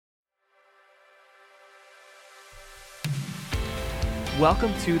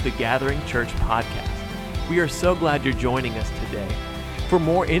Welcome to the Gathering Church podcast. We are so glad you're joining us today. For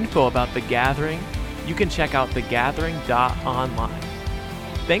more info about The Gathering, you can check out thegathering.online.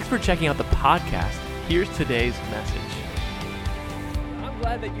 Thanks for checking out the podcast. Here's today's message. I'm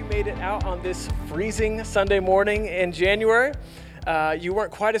glad that you made it out on this freezing Sunday morning in January. You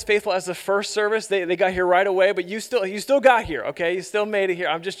weren't quite as faithful as the first service. They got here right away, but you still got here, okay? You still made it here.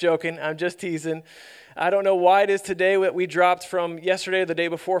 I'm just joking. I'm just teasing. I don't know why it is today that we dropped from yesterday, the day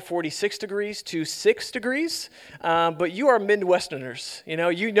before, 46 degrees to 6 degrees. But you are Midwesterners.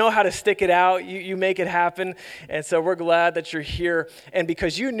 You know how to stick it out. You make it happen. And so we're glad that you're here. And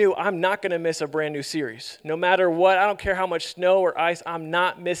because you knew I'm not going to miss a brand new series. No matter what, I don't care how much snow or ice, I'm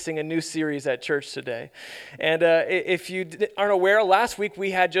not missing a new series at church today. And if you aren't aware, last week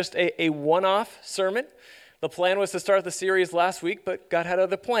we had just a one-off sermon. The plan was to start the series last week, but God had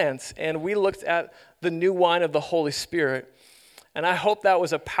other plans. And we looked at the new wine of the Holy Spirit. And I hope that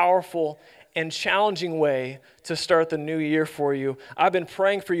was a powerful and challenging way to start the new year for you. I've been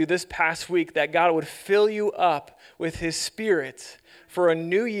praying for you this past week that God would fill you up with His Spirit for a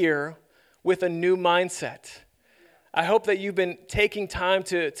new year with a new mindset. I hope that you've been taking time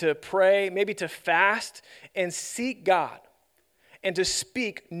to pray, maybe to fast and seek God and to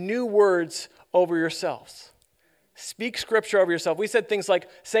speak new words over yourselves. Speak scripture over yourself. We said things like,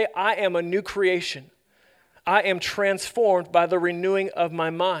 say, I am a new creation. I am transformed by the renewing of my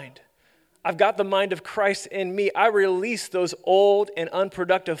mind. I've got the mind of Christ in me. I release those old and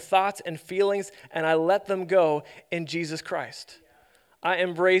unproductive thoughts and feelings, and I let them go in Jesus Christ. I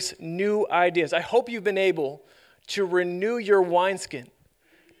embrace new ideas. I hope you've been able to renew your wineskin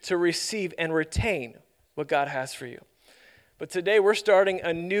to receive and retain what God has for you. But today we're starting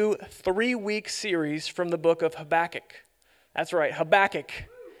a new 3-week series from the book of Habakkuk. That's right, Habakkuk,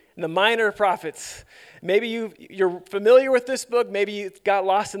 and the minor prophets. Maybe you're familiar with this book. Maybe you got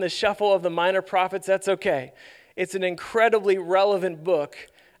lost in the shuffle of the minor prophets. That's okay. It's an incredibly relevant book,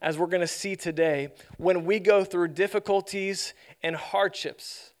 as we're going to see today, when we go through difficulties and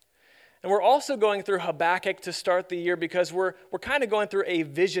hardships. And we're also going through Habakkuk to start the year because we're kind of going through a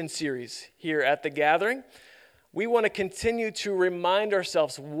vision series here at The Gathering. We want to continue to remind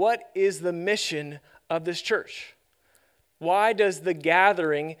ourselves, what is the mission of this church? Why does The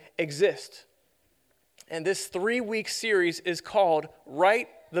Gathering exist? And this 3-week series is called Write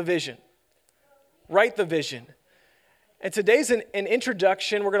the Vision. Write the Vision. And today's an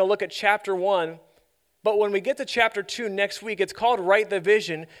introduction. We're going to look at chapter 1. But when we get to chapter 2 next week, it's called Write the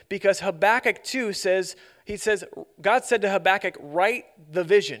Vision because Habakkuk 2 says, God said to Habakkuk, write the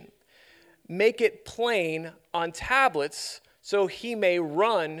vision. Make it plain on tablets so he may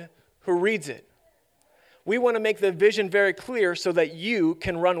run who reads it. We want to make the vision very clear so that you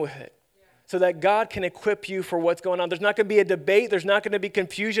can run with it, so that God can equip you for what's going on. There's not going to be a debate. There's not going to be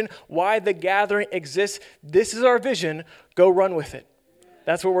confusion why the gathering exists. This is our vision. Go run with it.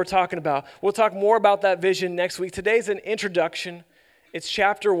 That's what we're talking about. We'll talk more about that vision next week. Today's an introduction. It's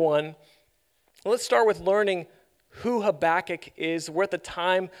chapter 1. Let's start with learning who Habakkuk is, where the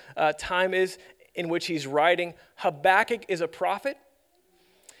time is in which he's writing. Habakkuk is a prophet.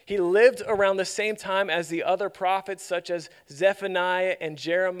 He lived around the same time as the other prophets, such as Zephaniah and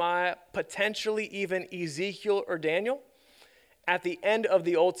Jeremiah, potentially even Ezekiel or Daniel, at the end of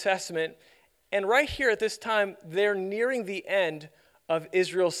the Old Testament. And right here at this time, they're nearing the end of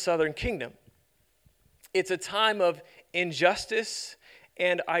Israel's southern kingdom. It's a time of injustice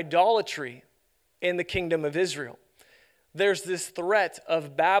and idolatry in the kingdom of Israel. There's this threat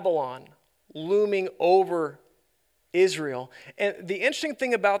of Babylon looming over Israel. And the interesting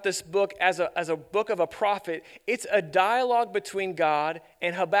thing about this book as a book of a prophet, it's a dialogue between God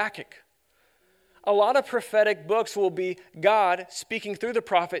and Habakkuk. A lot of prophetic books will be God speaking through the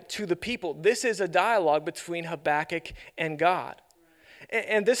prophet to the people. This is a dialogue between Habakkuk and God.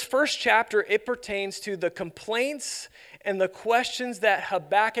 And this first chapter, it pertains to the complaints and the questions that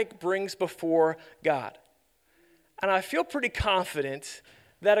Habakkuk brings before God. And I feel pretty confident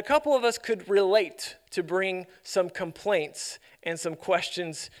that a couple of us could relate to bring some complaints and some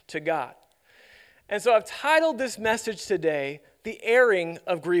questions to God. And so I've titled this message today, The Airing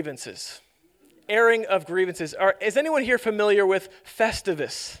of Grievances. Airing of Grievances. Is anyone here familiar with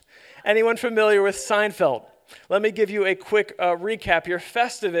Festivus? Anyone familiar with Seinfeld? Let me give you a quick recap here.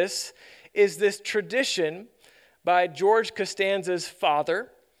 Festivus is this tradition by George Costanza's father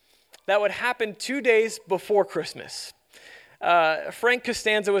that would happen 2 days before Christmas. Frank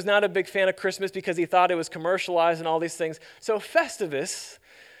Costanza was not a big fan of Christmas because he thought it was commercialized and all these things. So Festivus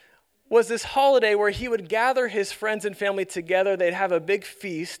was this holiday where he would gather his friends and family together. They'd have a big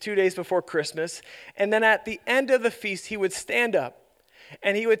feast 2 days before Christmas. And then at the end of the feast, he would stand up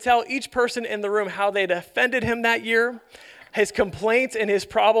And he would tell each person in the room how they'd offended him that year, his complaints and his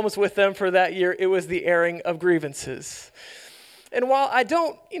problems with them for that year. It was the airing of grievances. And while I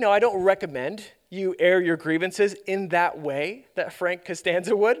don't recommend you air your grievances in that way that Frank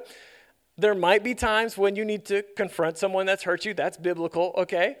Costanza would, there might be times when you need to confront someone that's hurt you. That's biblical,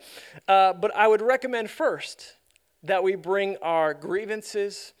 okay? But I would recommend first that we bring our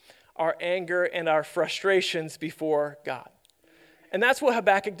grievances, our anger, and our frustrations before God. And that's what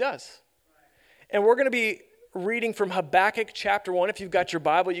Habakkuk does. And we're going to be reading from Habakkuk chapter 1. If you've got your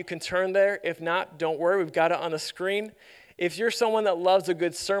Bible, you can turn there. If not, don't worry. We've got it on the screen. If you're someone that loves a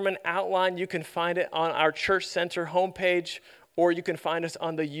good sermon outline, you can find it on our Church Center homepage, or you can find us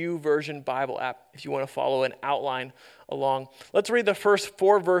on the YouVersion Bible app if you want to follow an outline along. Let's read the first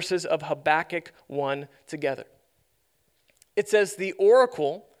 4 verses of Habakkuk 1 together. It says, "The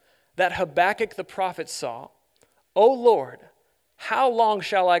oracle that Habakkuk the prophet saw, O Lord, how long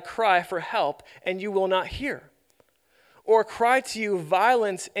shall I cry for help and you will not hear? Or cry to you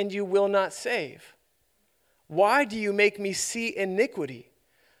violence and you will not save? Why do you make me see iniquity?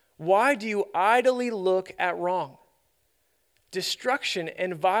 Why do you idly look at wrong? Destruction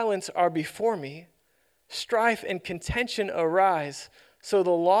and violence are before me. Strife and contention arise, so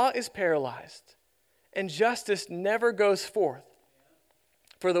the law is paralyzed, and justice never goes forth.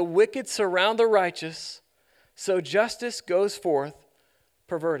 For the wicked surround the righteous, so justice goes forth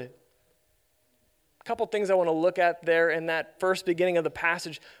perverted." A couple things I want to look at there in that first beginning of the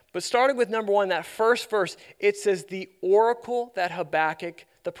passage. But starting with number 1, that first verse, it says, "The oracle that Habakkuk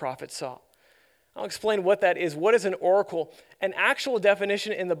the prophet saw." I'll explain what that is. What is an oracle? An actual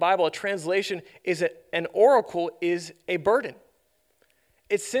definition in the Bible, a translation, is that an oracle is a burden.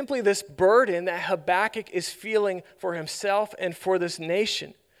 It's simply this burden that Habakkuk is feeling for himself and for this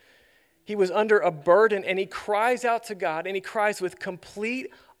nation. He was under a burden, and he cries out to God, and he cries with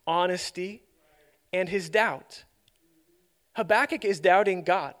complete honesty and his doubt. Habakkuk is doubting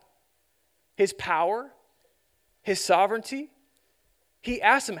God, his power, his sovereignty. He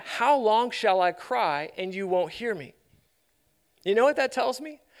asks him, "How long shall I cry and you won't hear me?" You know what that tells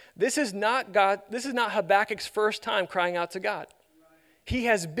me? This is not Habakkuk's first time crying out to God. He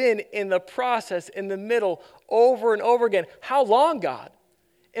has been in the process, in the middle, over and over again. How long, God,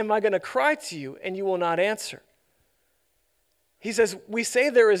 am I going to cry to you and you will not answer? He says, we say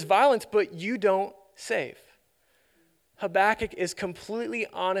there is violence, but you don't save. Habakkuk is completely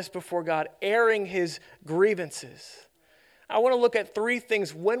honest before God, airing his grievances. I want to look at 3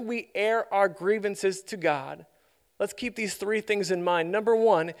 things when we air our grievances to God. Let's keep these 3 things in mind. Number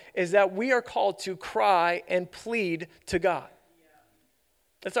 1 is that we are called to cry and plead to God.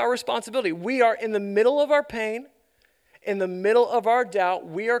 That's our responsibility. We are in the middle of our pain, in the middle of our doubt.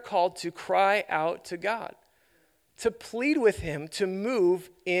 We are called to cry out to God, to plead with him to move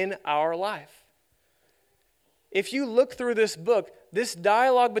in our life. If you look through this book, this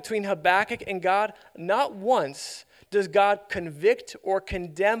dialogue between Habakkuk and God, not once does God convict or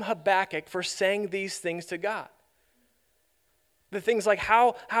condemn Habakkuk for saying these things to God. The things like,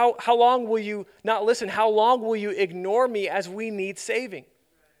 how long will you not listen? How long will you ignore me as we need saving?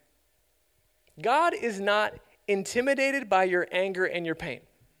 God is not intimidated by your anger and your pain.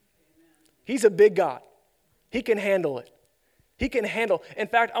 He's a big God. He can handle it. He can handle. In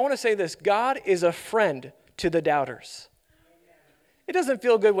fact, I want to say this. God is a friend to the doubters. It doesn't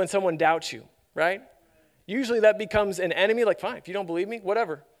feel good when someone doubts you, right? Usually that becomes an enemy, like, fine, if you don't believe me,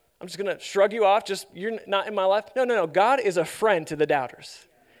 whatever. I'm just going to shrug you off, just you're not in my life. No. God is a friend to the doubters.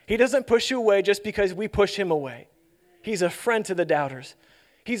 He doesn't push you away just because we push him away. He's a friend to the doubters.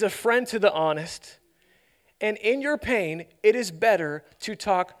 He's a friend to the honest. And in your pain, it is better to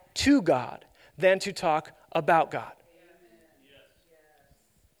talk to God than to talk about God.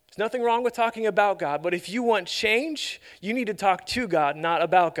 There's nothing wrong with talking about God, but if you want change, you need to talk to God, not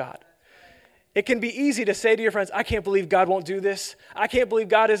about God. It can be easy to say to your friends, I can't believe God won't do this. I can't believe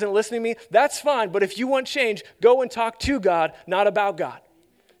God isn't listening to me. That's fine, but if you want change, go and talk to God, not about God.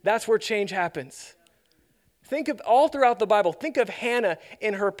 That's where change happens. Think of all throughout the Bible, think of Hannah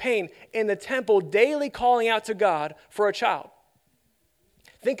in her pain in the temple daily calling out to God for a child.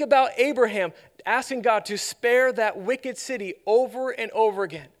 Think about Abraham asking God to spare that wicked city over and over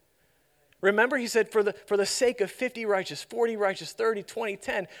again. Remember, he said, for the sake of 50 righteous, 40 righteous, 30, 20,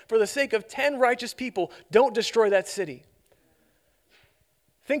 10, for the sake of 10 righteous people, don't destroy that city.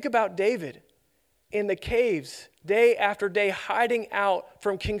 Think about David in the caves, day after day, hiding out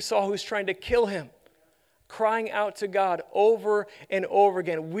from King Saul, who's trying to kill him, crying out to God over and over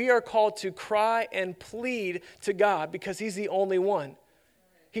again. We are called to cry and plead to God because he's the only one.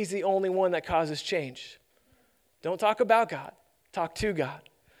 He's the only one that causes change. Don't talk about God. Talk to God.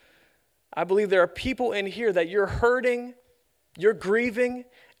 I believe there are people in here that you're hurting, you're grieving,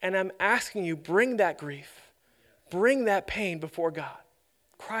 and I'm asking you, bring that grief, bring that pain before God.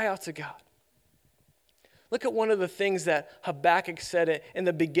 Cry out to God. Look at one of the things that Habakkuk said in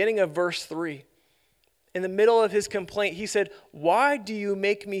the beginning of verse 3. In the middle of his complaint, he said, "Why do you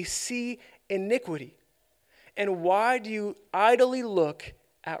make me see iniquity? And why do you idly look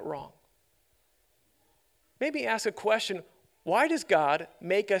at wrong?" Maybe ask a question, why does God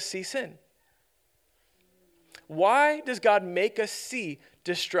make us see sin? Why does God make us see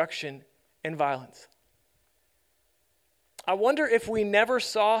destruction and violence? I wonder if we never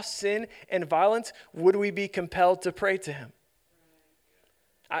saw sin and violence, would we be compelled to pray to him?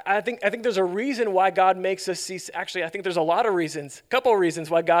 I think there's a reason why God makes us see, actually I think there's a lot of reasons, a couple of reasons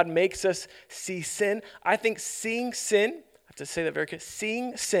why God makes us see sin. I think seeing sin, I have to say that very carefully,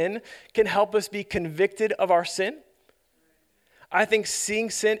 seeing sin can help us be convicted of our sin. I think seeing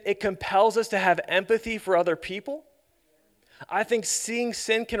sin, it compels us to have empathy for other people. I think seeing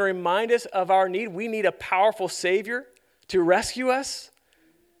sin can remind us of our need. We need a powerful Savior to rescue us.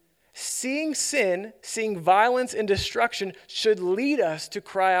 Seeing sin, seeing violence and destruction should lead us to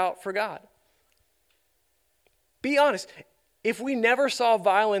cry out for God. Be honest. If we never saw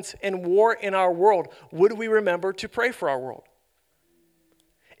violence and war in our world, would we remember to pray for our world?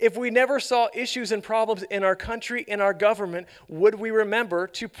 If we never saw issues and problems in our country, in our government, would we remember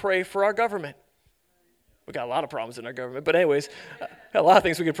to pray for our government? We got a lot of problems in our government, but anyways, a lot of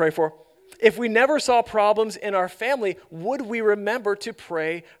things we could pray for. If we never saw problems in our family, would we remember to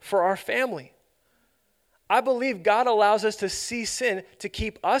pray for our family? I believe God allows us to see sin to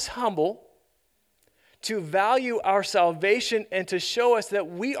keep us humble, to value our salvation, and to show us that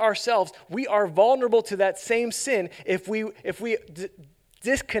we ourselves, we are vulnerable to that same sin if we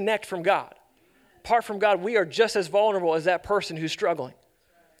disconnect from God. Apart from God, we are just as vulnerable as that person who's struggling.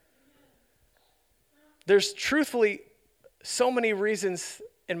 There's truthfully so many reasons,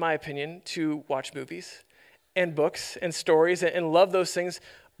 in my opinion, to watch movies and books and stories and love those things.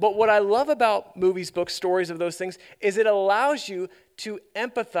 But what I love about movies, books, stories of those things is it allows you to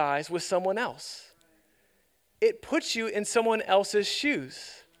empathize with someone else. It puts you in someone else's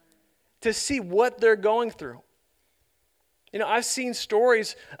shoes to see what they're going through. You know, I've seen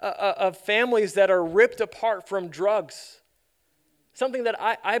stories of families that are ripped apart from drugs. Something that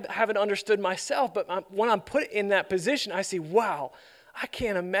I haven't understood myself, but when I'm put in that position, I see, wow, I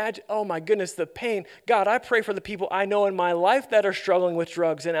can't imagine, oh my goodness, the pain. God, I pray for the people I know in my life that are struggling with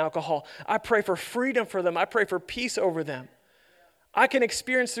drugs and alcohol. I pray for freedom for them. I pray for peace over them. I can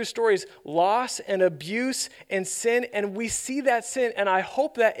experience through stories loss and abuse and sin, and we see that sin, and I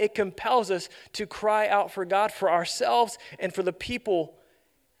hope that it compels us to cry out for God, for ourselves, and for the people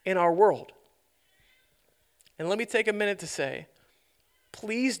in our world. And let me take a minute to say,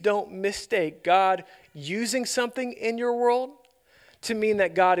 please don't mistake God using something in your world to mean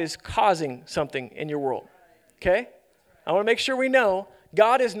that God is causing something in your world, okay? I want to make sure we know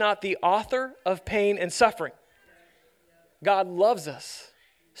God is not the author of pain and suffering. God loves us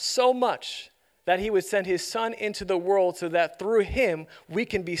so much that he would send his son into the world so that through him we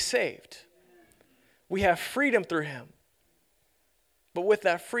can be saved. We have freedom through him. But with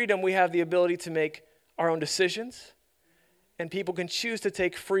that freedom, we have the ability to make our own decisions, and people can choose to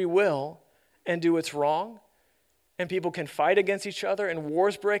take free will and do what's wrong, and people can fight against each other and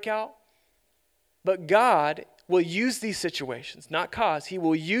wars break out. But God will use these situations, not cause. He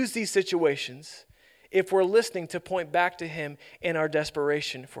will use these situations if we're listening to point back to him in our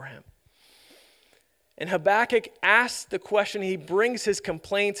desperation for him. And Habakkuk asks the question, he brings his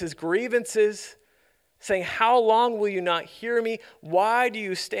complaints, his grievances, saying, how long will you not hear me? Why do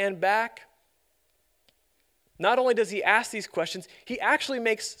you stand back? Not only does he ask these questions, he actually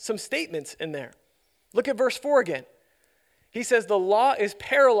makes some statements in there. Look at verse 4 again. He says, the law is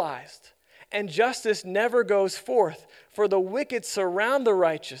paralyzed, and justice never goes forth, for the wicked surround the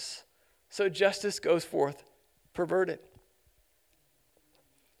righteous, so justice goes forth perverted.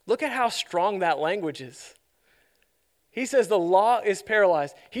 Look at how strong that language is. He says the law is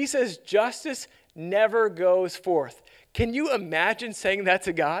paralyzed. He says justice never goes forth. Can you imagine saying that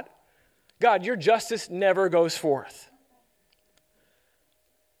to God? God, your justice never goes forth.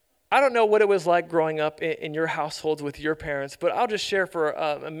 I don't know what it was like growing up in your households with your parents, but I'll just share for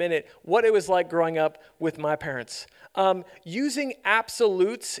a minute what it was like growing up with my parents. Using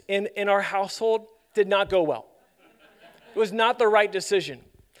absolutes in our household did not go well. It was not the right decision.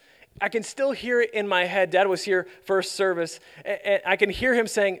 I can still hear it in my head. Dad was here first service, and I can hear him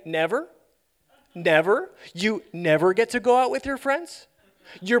saying, never, you never get to go out with your friends.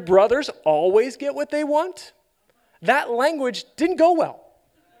 Your brothers always get what they want. That language didn't go well.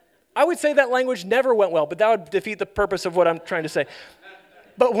 I would say that language never went well, but that would defeat the purpose of what I'm trying to say.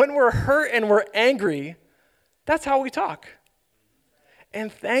 But when we're hurt and we're angry, that's how we talk.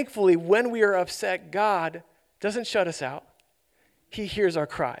 And thankfully, when we are upset, God doesn't shut us out. He hears our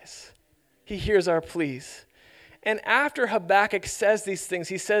cries. He hears our pleas. And after Habakkuk says these things,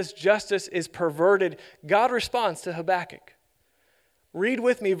 he says justice is perverted. God responds to Habakkuk. Read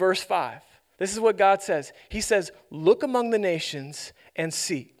with me verse 5. This is what God says. He says, look among the nations and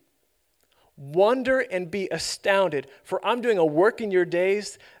see. Wonder and be astounded, for I'm doing a work in your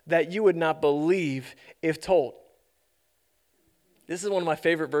days that you would not believe if told. This is one of my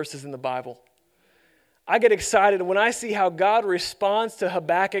favorite verses in the Bible. I get excited when I see how God responds to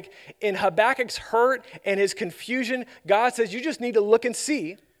Habakkuk. In Habakkuk's hurt and his confusion, God says, you just need to look and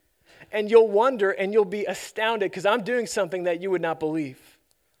see, and you'll wonder and you'll be astounded because I'm doing something that you would not believe.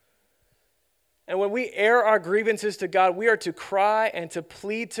 And when we air our grievances to God, we are to cry and to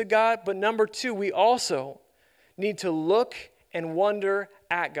plead to God. But number two, we also need to look and wonder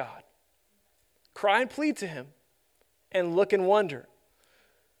at God. Cry and plead to him and look and wonder.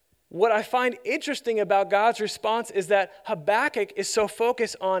 What I find interesting about God's response is that Habakkuk is so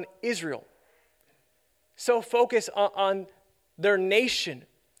focused on Israel, so focused on their nation.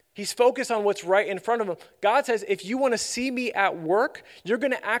 He's focused on what's right in front of him. God says, if you want to see me at work, you're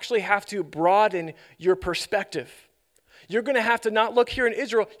going to actually have to broaden your perspective. You're going to have to not look here in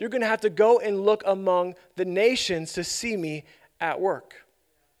Israel. You're going to have to go and look among the nations to see me at work.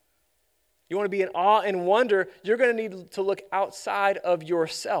 You want to be in awe and wonder, you're going to need to look outside of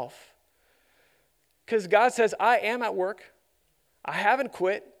yourself. Because God says, I am at work. I haven't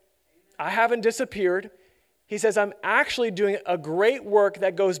quit. I haven't disappeared. He says, I'm actually doing a great work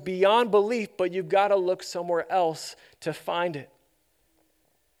that goes beyond belief, but you've got to look somewhere else to find it.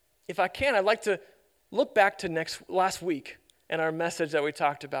 If I can, I'd like to look back to last week and our message that we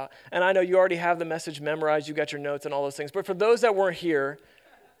talked about. And I know you already have the message memorized, you got your notes and all those things. But for those that weren't here,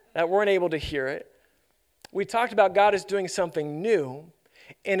 that weren't able to hear it, we talked about God is doing something new.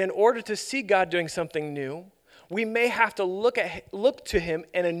 And in order to see God doing something new, we may have to look to him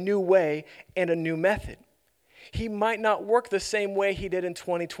in a new way and a new method. He might not work the same way he did in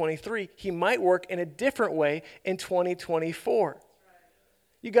 2023. He might work in a different way in 2024.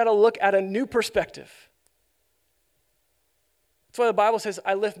 You got to look at a new perspective. That's why the Bible says,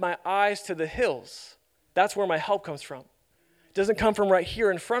 I lift my eyes to the hills. That's where my help comes from. It doesn't come from right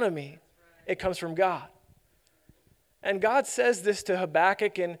here in front of me. It comes from God. And God says this to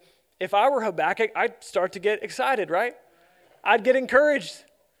Habakkuk, and if I were Habakkuk, I'd start to get excited, right? I'd get encouraged.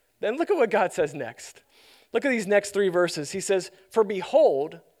 Then look at what God says next. Look at these next 3 verses. He says, for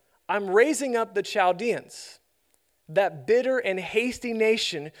behold, I'm raising up the Chaldeans, that bitter and hasty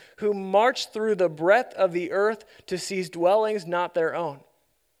nation who marched through the breadth of the earth to seize dwellings not their own.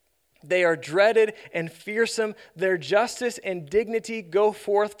 They are dreaded and fearsome. Their justice and dignity go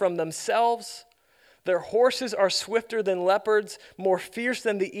forth from themselves. Their horses are swifter than leopards, more fierce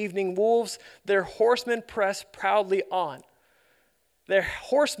than the evening wolves. Their horsemen press proudly on. Their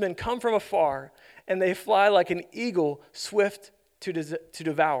horsemen come from afar, and they fly like an eagle swift to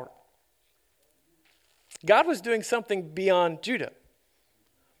devour. God was doing something beyond Judah.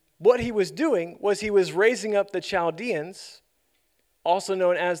 What he was doing was he was raising up the Chaldeans, also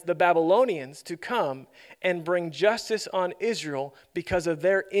known as the Babylonians, to come and bring justice on Israel because of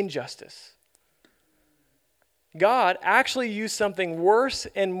their injustice. God actually used something worse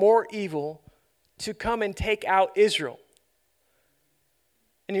and more evil to come and take out Israel.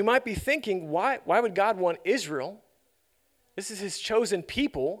 And you might be thinking, why would God want Israel? This is his chosen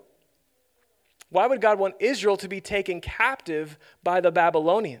people. Why would God want Israel to be taken captive by the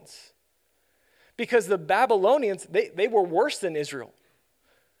Babylonians? Because the Babylonians, they were worse than Israel.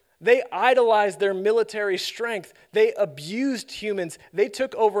 They idolized their military strength. They abused humans. They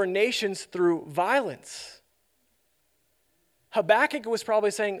took over nations through violence. Habakkuk was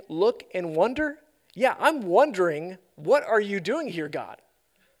probably saying, look and wonder? Yeah, I'm wondering, what are you doing here, God?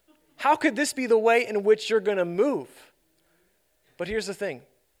 How could this be the way in which you're going to move? But here's the thing.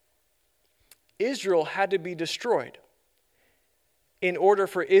 Israel had to be destroyed in order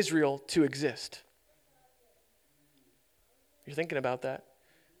for Israel to exist. You're thinking about that?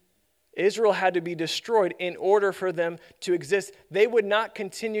 Israel had to be destroyed in order for them to exist. They would not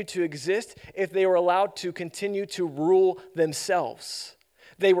continue to exist if they were allowed to continue to rule themselves.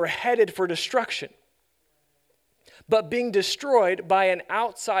 They were headed for destruction. But being destroyed by an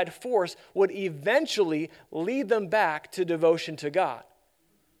outside force would eventually lead them back to devotion to God.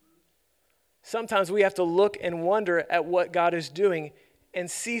 Sometimes we have to look and wonder at what God is doing and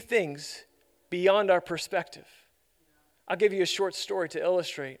see things beyond our perspective. I'll give you a short story to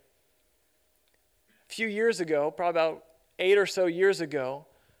illustrate. A few years ago, probably about 8 or so years ago,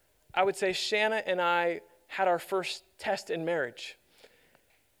 I would say Shanna and I had our first test in marriage.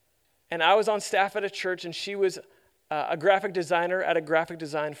 And I was on staff at a church, and she was a graphic designer at a graphic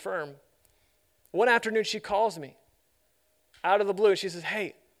design firm. One afternoon, she calls me out of the blue, and she says,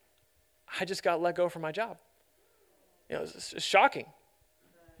 "Hey, I just got let go from my job." It's shocking.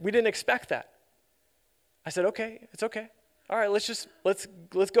 We didn't expect that. I said, "Okay, it's okay. All right, let's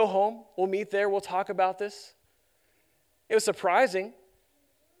go home. We'll meet there. We'll talk about this." It was surprising.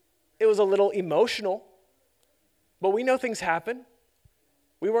 It was a little emotional, but we know things happen.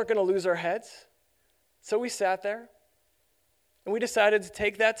 We weren't going to lose our heads. So we sat there, and we decided to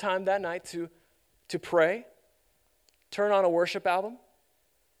take that time that night to pray, turn on a worship album,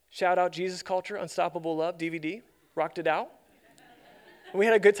 shout out Jesus Culture, Unstoppable Love, DVD, rocked it out. And we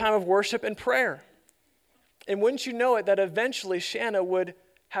had a good time of worship and prayer. And wouldn't you know it, that eventually Shanna would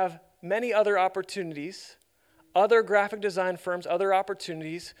have many other opportunities, other graphic design firms, other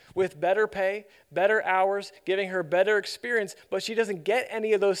opportunities with better pay, better hours, giving her better experience, but she doesn't get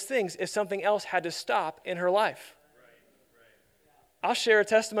any of those things if something else had to stop in her life. I'll share a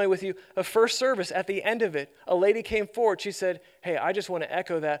testimony with you. A first service, at the end of it, a lady came forward. She said, "Hey, I just want to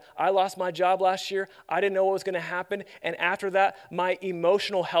echo that. I lost my job last year. I didn't know what was going to happen. And after that, my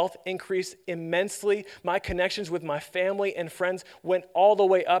emotional health increased immensely. My connections with my family and friends went all the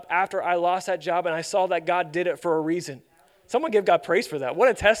way up after I lost that job, and I saw that God did it for a reason." Someone give God praise for that. What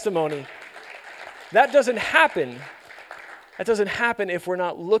a testimony. That doesn't happen. That doesn't happen if we're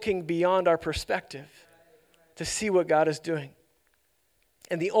not looking beyond our perspective to see what God is doing.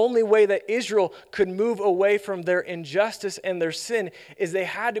 And the only way that Israel could move away from their injustice and their sin is they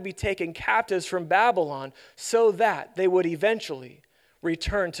had to be taken captives from Babylon so that they would eventually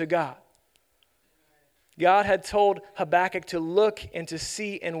return to God. God had told Habakkuk to look and to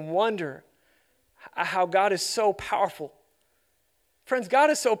see and wonder how God is so powerful. Friends, God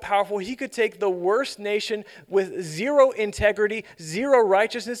is so powerful, he could take the worst nation with zero integrity, zero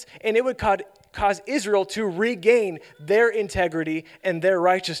righteousness, and it would cause Israel to regain their integrity and their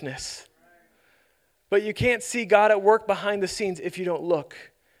righteousness. But you can't see God at work behind the scenes if you don't look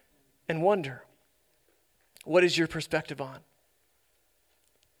and wonder. What is your perspective on?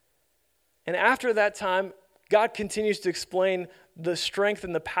 And after that time, God continues to explain the strength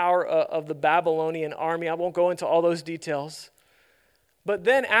and the power of the Babylonian army. I won't go into all those details. But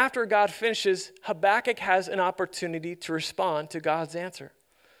then after God finishes, Habakkuk has an opportunity to respond to God's answer.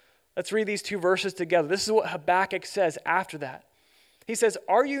 Let's read these two verses together. This is what Habakkuk says after that. He says,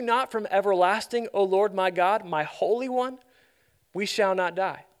 "Are you not from everlasting, O Lord my God, my Holy One? We shall not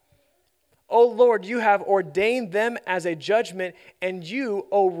die. O Lord, you have ordained them as a judgment, and you,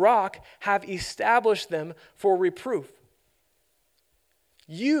 O Rock, have established them for reproof.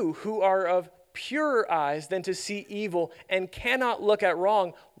 You who are of purer eyes than to see evil and cannot look at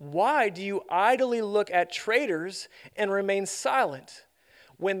wrong, why do you idly look at traitors and remain silent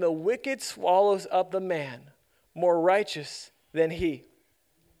when the wicked swallows up the man more righteous than he?"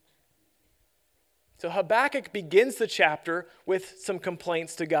 So Habakkuk begins the chapter with some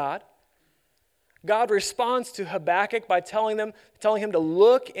complaints to God. God responds to Habakkuk by telling him to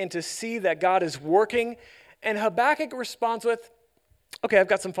look and to see that God is working. And Habakkuk responds with, "Okay, I've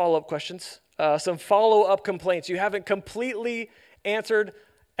got some follow-up questions. Some follow-up complaints. You haven't completely answered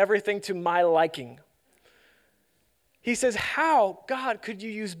everything to my liking." He says, how, God, could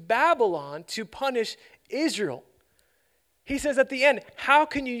you use Babylon to punish Israel? He says at the end, how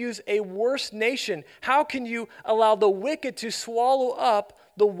can you use a worse nation? How can you allow the wicked to swallow up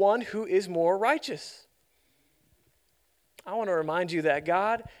the one who is more righteous? I want to remind you that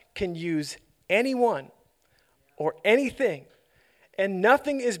God can use anyone or anything, and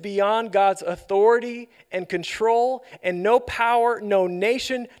nothing is beyond God's authority and control, and no power, no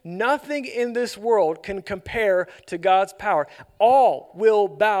nation, nothing in this world can compare to God's power. All will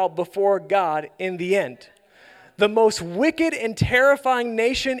bow before God in the end. The most wicked and terrifying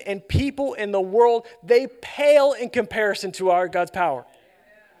nation and people in the world, they pale in comparison to our God's power.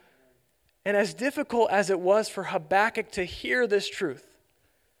 And as difficult as it was for Habakkuk to hear this truth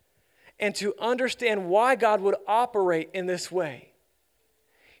and to understand why God would operate in this way,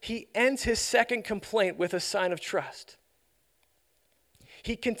 he ends his second complaint with a sign of trust.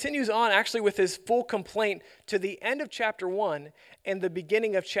 He continues on actually with his full complaint to the end of chapter 1 and the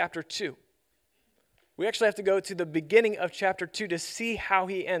beginning of chapter 2. We actually have to go to the beginning of chapter 2 to see how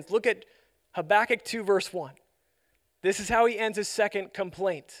he ends. Look at Habakkuk 2 verse 1. This is how he ends his second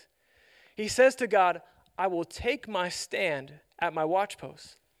complaint. He says to God, "I will take my stand at my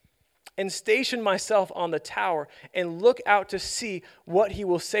watchpost. and station myself on the tower and look out to see what he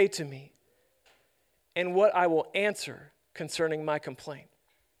will say to me and what I will answer concerning my complaint.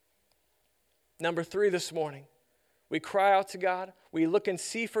 Number 3 this morning, we cry out to God, we look and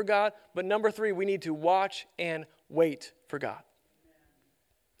see for God, but number 3, we need to watch and wait for God.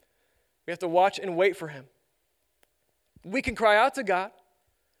 We have to watch and wait for him. We can cry out to God.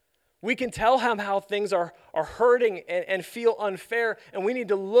 We can tell him how things are hurting and feel unfair, and we need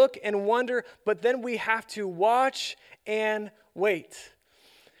to look and wonder, but then we have to watch and wait.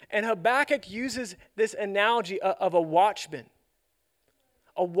 And Habakkuk uses this analogy of a watchman.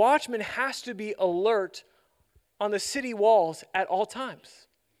 A watchman has to be alert on the city walls at all times.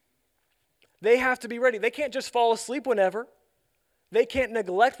 They have to be ready. They can't just fall asleep whenever. They can't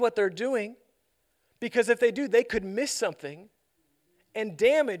neglect what they're doing, because if they do, they could miss something, and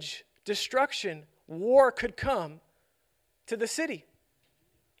damage, destruction, war could come to the city.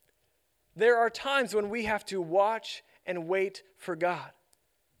 There are times when we have to watch and wait for God.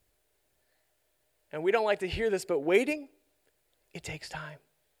 And we don't like to hear this, but waiting, it takes time.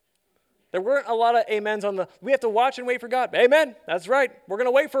 There weren't a lot of amens on we have to watch and wait for God. Amen. That's right. We're going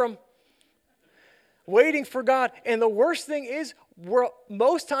to wait for him. Waiting for God. And the worst thing is, we're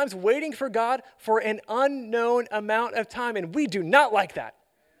most times waiting for God for an unknown amount of time. And we do not like that.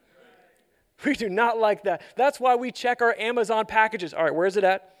 We do not like that. That's why we check our Amazon packages. All right, where is it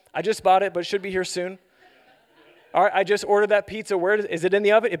at? I just bought it, but it should be here soon. All right, I just ordered that pizza. Where is it in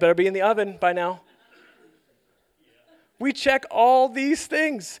the oven? It better be in the oven by now. We check all these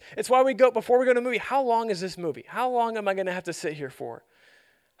things. It's why we go, before we go to a movie, how long is this movie? How long am I going to have to sit here for?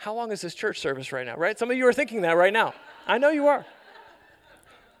 How long is this church service right now, right? Some of you are thinking that right now. I know you are.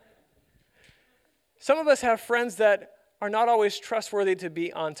 Some of us have friends that are not always trustworthy to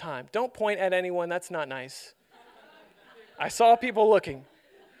be on time. Don't point at anyone. That's not nice. I saw people looking.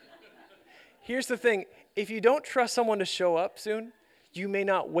 Here's the thing. If you don't trust someone to show up soon, you may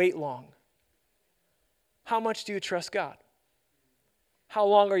not wait long. How much do you trust God? How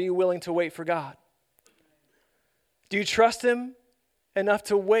long are you willing to wait for God? Do you trust him enough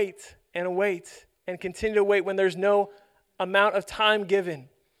to wait and continue to wait when there's no amount of time given?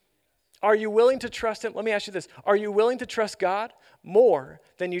 Are you willing to trust him? Let me ask you this. Are you willing to trust God more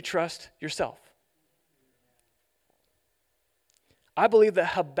than you trust yourself? I believe that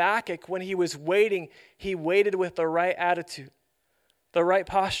Habakkuk, when he was waiting, he waited with the right attitude, the right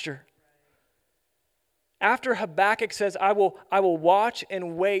posture. After Habakkuk says, I will watch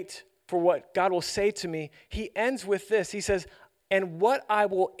and wait for what God will say to me, he ends with this. He says, and what I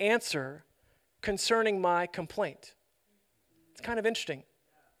will answer concerning my complaint. It's kind of interesting.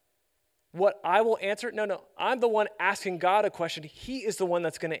 What I will answer? No, I'm the one asking God a question. He is the one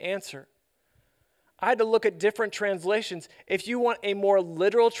that's going to answer. I had to look at different translations. If you want a more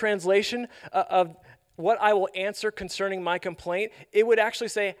literal translation of what I will answer concerning my complaint, it would actually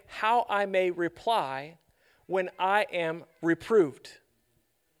say, how I may reply when I am reproved.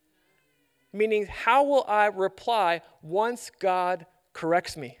 Meaning, how will I reply once God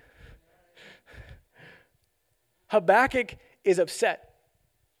corrects me? Habakkuk is upset.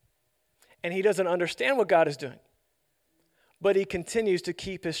 And he doesn't understand what God is doing. But he continues to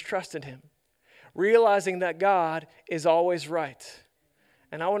keep his trust in him, realizing that God is always right.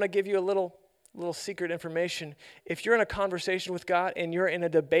 And I want to give you a little secret information. If you're in a conversation with God and you're in a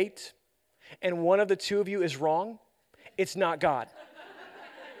debate and one of the two of you is wrong, it's not God.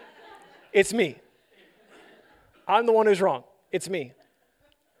 It's me. I'm the one who's wrong. It's me.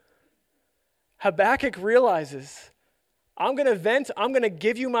 Habakkuk realizes, I'm going to vent, I'm going to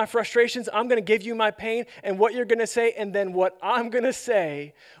give you my frustrations, I'm going to give you my pain, and what you're going to say, and then what I'm going to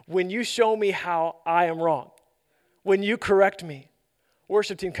say when you show me how I am wrong, when you correct me.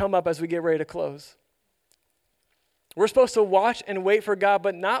 Worship team, come up as we get ready to close. We're supposed to watch and wait for God,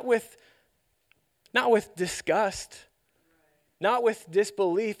 but not with disgust, not with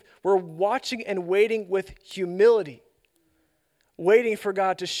disbelief. We're watching and waiting with humility, waiting for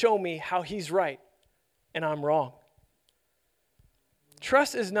God to show me how he's right and I'm wrong.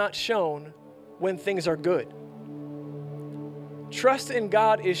 Trust is not shown when things are good. Trust in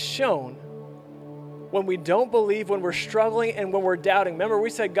God is shown when we don't believe, when we're struggling, and when we're doubting. Remember, we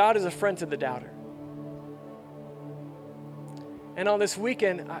said God is a friend to the doubter. And on this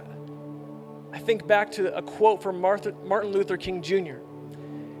weekend, I think back to a quote from Martin Luther King Jr.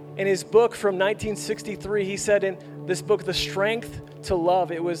 In his book from 1963, he said in this book, The Strength to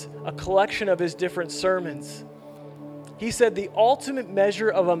Love, it was a collection of his different sermons. He said, the ultimate measure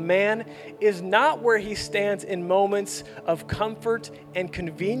of a man is not where he stands in moments of comfort and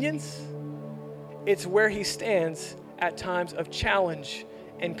convenience. It's where he stands at times of challenge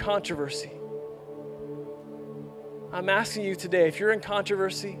and controversy. I'm asking you today, if you're in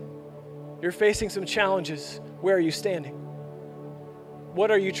controversy, you're facing some challenges, where are you standing?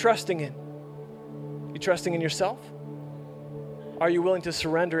 What are you trusting in? You trusting in yourself? Are you willing to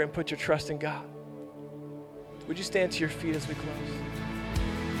surrender and put your trust in God? Would you stand to your feet as we close?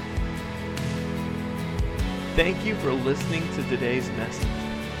 Thank you for listening to today's message.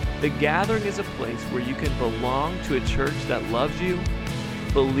 The Gathering is a place where you can belong to a church that loves you,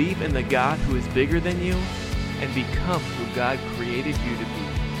 believe in the God who is bigger than you, and become who God created you to be.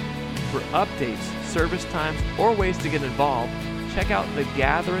 For updates, service times, or ways to get involved, check out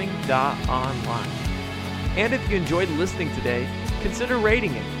thegathering.online. And if you enjoyed listening today, consider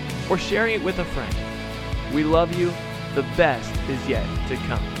rating it or sharing it with a friend. We love you. The best is yet to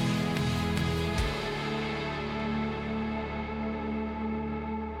come.